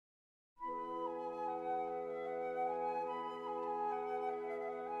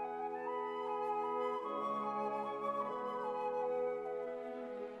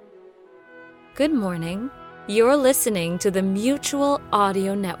Good morning. You're listening to the Mutual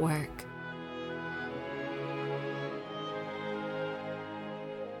Audio Network.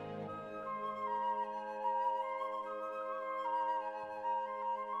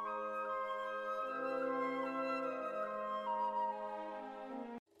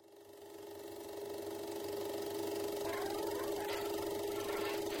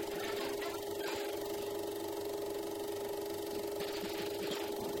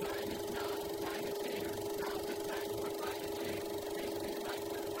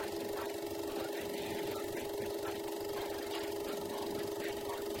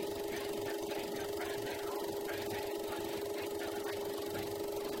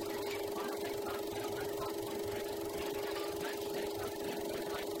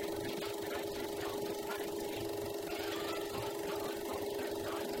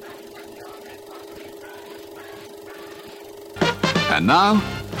 And now,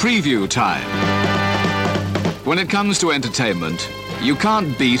 preview time. When it comes to entertainment, you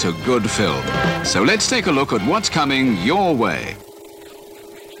can't beat a good film. So let's take a look at what's coming your way.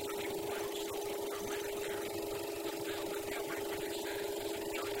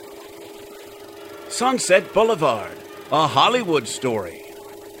 Sunset Boulevard, a Hollywood story.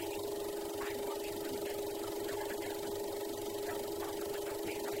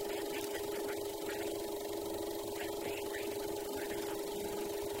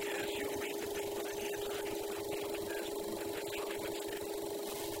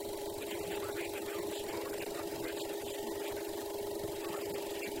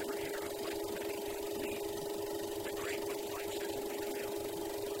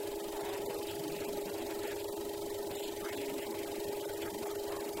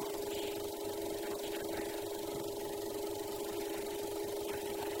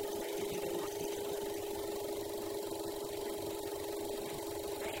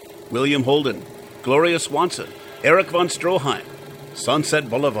 William Holden, Gloria Swanson, Eric von Stroheim, Sunset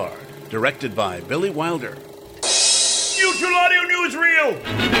Boulevard, directed by Billy Wilder. Mutual Audio Newsreel!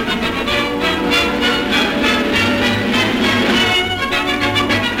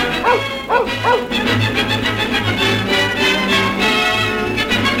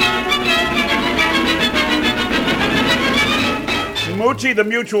 Smoochie the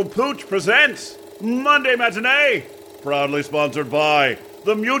Mutual Pooch presents Monday Matinee, proudly sponsored by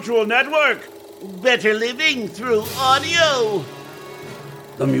the Mutual Network. Better living through audio.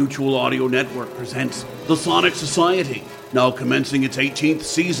 The Mutual Audio Network presents the Sonic Society, now commencing its 18th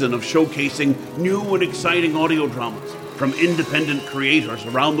season of showcasing new and exciting audio dramas from independent creators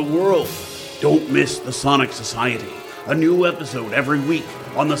around the world. Don't miss the Sonic Society, a new episode every week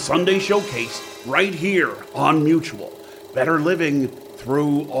on the Sunday Showcase right here on Mutual. Better living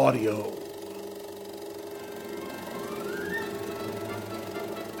through audio.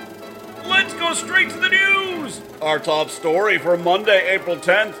 Let's go straight to the news! Our top story for Monday, April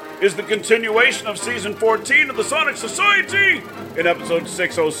 10th is the continuation of Season 14 of the Sonic Society. In Episode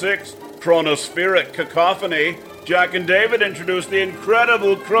 606, Chronospheric Cacophony, Jack and David introduce the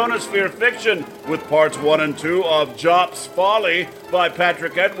incredible Chronosphere fiction with Parts 1 and 2 of Jop's Folly by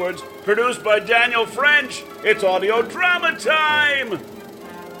Patrick Edwards, produced by Daniel French. It's audio drama time!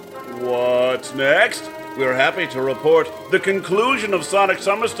 What's next? We're happy to report the conclusion of Sonic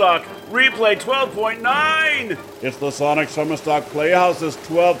Summerstock Replay 12.9. It's the Sonic Summerstock Playhouse's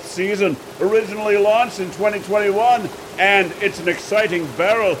 12th season, originally launched in 2021, and it's an exciting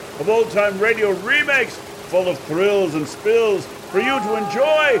barrel of old-time radio remakes full of thrills and spills for you to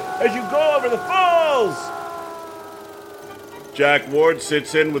enjoy as you go over the falls. Jack Ward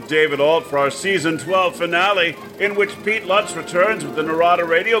sits in with David Alt for our Season 12 finale, in which Pete Lutz returns with the Narada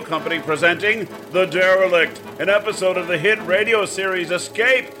Radio Company presenting The Derelict, an episode of the hit radio series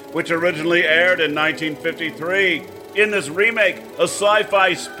Escape, which originally aired in 1953. In this remake, a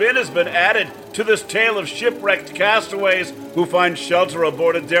sci-fi spin has been added to this tale of shipwrecked castaways who find shelter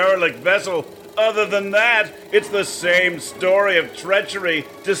aboard a derelict vessel. Other than that, it's the same story of treachery,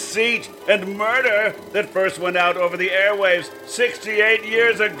 deceit, and murder that first went out over the airwaves 68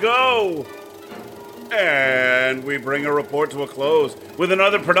 years ago. And we bring a report to a close with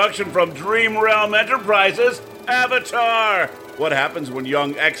another production from Dream Realm Enterprises, Avatar. What happens when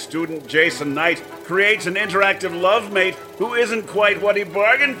young ex-student Jason Knight creates an interactive love mate who isn't quite what he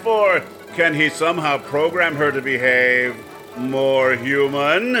bargained for? Can he somehow program her to behave more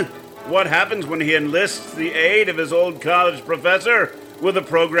human? What happens when he enlists the aid of his old college professor? Will the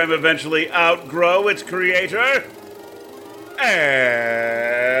program eventually outgrow its creator?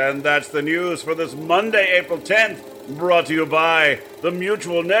 And that's the news for this Monday, April 10th, brought to you by the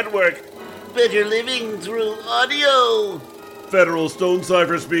Mutual Network. Better living through audio. Federal Stone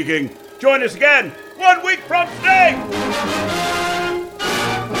Cipher speaking. Join us again 1 week from today.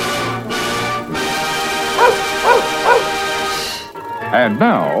 And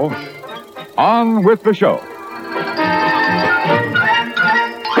now, on with the show.